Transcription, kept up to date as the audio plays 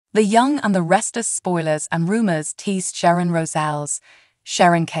The Young and the Restless spoilers and rumors teased Sharon Roselle's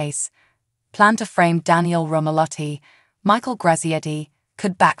Sharon case. Plan to frame Daniel Romalotti, Michael Graziadei,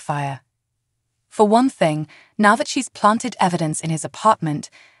 could backfire. For one thing, now that she's planted evidence in his apartment,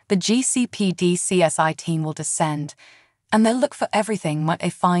 the GCPD CSI team will descend, and they'll look for everything might they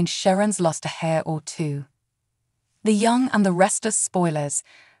find Sharon's lost a hair or two. The Young and the Restless spoilers.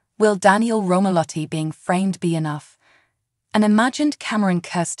 Will Daniel Romalotti being framed be enough? An imagined Cameron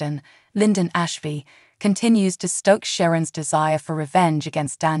Kirsten, Lyndon Ashby, continues to stoke Sharon's desire for revenge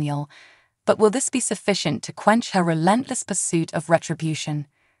against Daniel, but will this be sufficient to quench her relentless pursuit of retribution?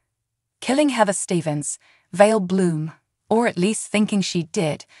 Killing Heather Stevens, Vale Bloom, or at least thinking she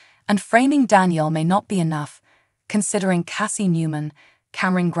did, and framing Daniel may not be enough, considering Cassie Newman,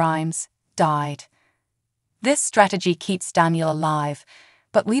 Cameron Grimes, died. This strategy keeps Daniel alive,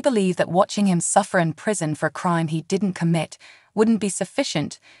 but we believe that watching him suffer in prison for a crime he didn't commit wouldn't be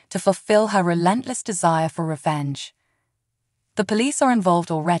sufficient to fulfill her relentless desire for revenge. The police are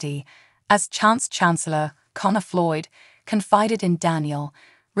involved already, as Chance Chancellor Connor Floyd confided in Daniel,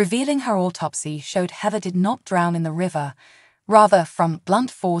 revealing her autopsy showed Heather did not drown in the river, rather from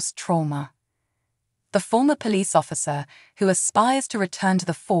blunt force trauma. The former police officer, who aspires to return to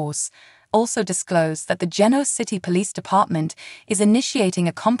the force, also disclosed that the Genoa City Police Department is initiating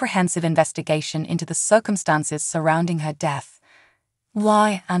a comprehensive investigation into the circumstances surrounding her death.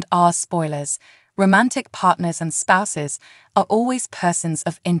 Why and are spoilers, romantic partners and spouses are always persons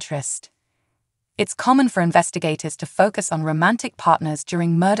of interest. It's common for investigators to focus on romantic partners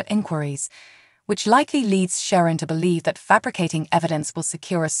during murder inquiries, which likely leads Sharon to believe that fabricating evidence will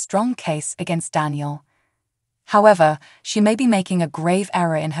secure a strong case against Daniel. However, she may be making a grave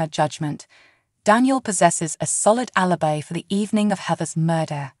error in her judgment. Daniel possesses a solid alibi for the evening of Heather's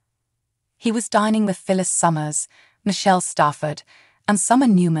murder. He was dining with Phyllis Summers, Michelle Stafford, and Summer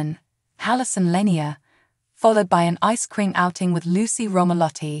Newman, Allison Lanier, followed by an ice cream outing with Lucy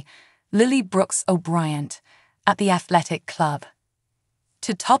Romalotti, Lily Brooks O'Brien, at the athletic club.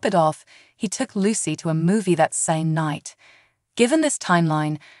 To top it off, he took Lucy to a movie that same night. Given this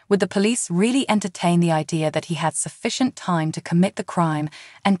timeline, would the police really entertain the idea that he had sufficient time to commit the crime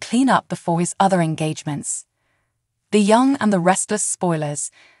and clean up before his other engagements? The Young and the Restless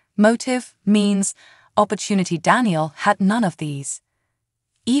spoilers. Motive, means, opportunity. Daniel had none of these.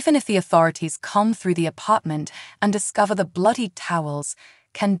 Even if the authorities comb through the apartment and discover the bloody towels,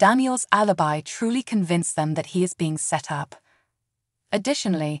 can Daniel's alibi truly convince them that he is being set up?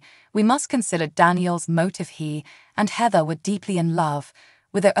 Additionally, we must consider Daniel's motive. He and Heather were deeply in love,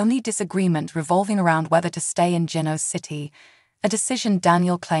 with their only disagreement revolving around whether to stay in Genoa City, a decision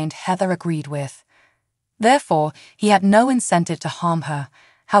Daniel claimed Heather agreed with. Therefore, he had no incentive to harm her.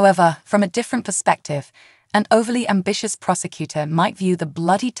 However, from a different perspective, an overly ambitious prosecutor might view the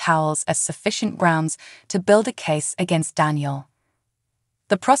bloody towels as sufficient grounds to build a case against Daniel.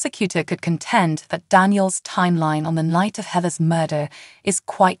 The prosecutor could contend that Daniel's timeline on the night of Heather's murder is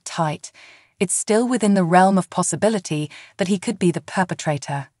quite tight. It's still within the realm of possibility that he could be the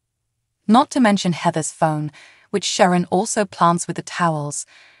perpetrator. Not to mention Heather's phone, which Sharon also plants with the towels,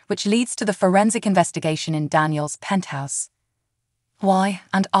 which leads to the forensic investigation in Daniel's penthouse. Why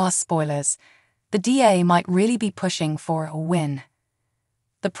and are spoilers? The DA might really be pushing for a win.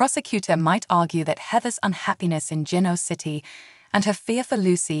 The prosecutor might argue that Heather's unhappiness in Genoa City and her fear for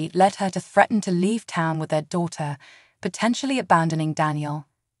Lucy led her to threaten to leave town with their daughter, potentially abandoning Daniel.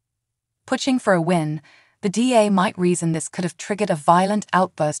 Pushing for a win, the DA might reason this could have triggered a violent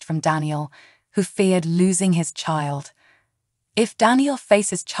outburst from Daniel, who feared losing his child. If Daniel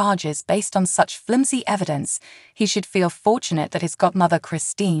faces charges based on such flimsy evidence, he should feel fortunate that his godmother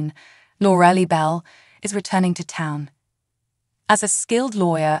Christine, Laurelli Bell, is returning to town. As a skilled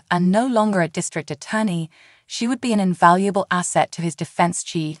lawyer and no longer a district attorney, she would be an invaluable asset to his defense.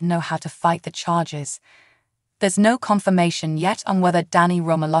 She'd know how to fight the charges. There's no confirmation yet on whether Danny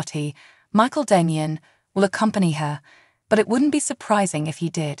Romalotti, Michael Damian, will accompany her, but it wouldn't be surprising if he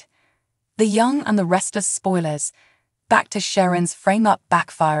did. The Young and the Restless spoilers. Back to Sharon's frame-up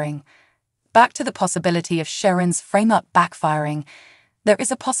backfiring. Back to the possibility of Sharon's frame-up backfiring. There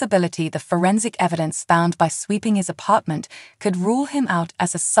is a possibility the forensic evidence found by sweeping his apartment could rule him out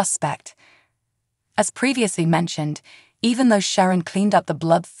as a suspect. As previously mentioned, even though Sharon cleaned up the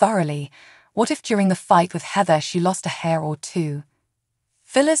blood thoroughly, what if during the fight with Heather she lost a hair or two?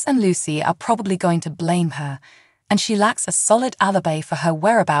 Phyllis and Lucy are probably going to blame her, and she lacks a solid alibi for her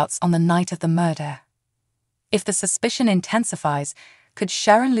whereabouts on the night of the murder. If the suspicion intensifies, could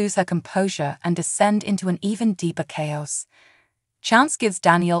Sharon lose her composure and descend into an even deeper chaos? Chance gives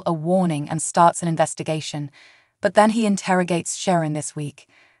Daniel a warning and starts an investigation, but then he interrogates Sharon this week.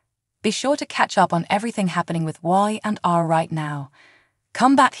 Be sure to catch up on everything happening with Y and R right now.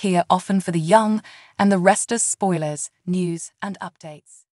 Come back here often for the young and the restless spoilers, news, and updates.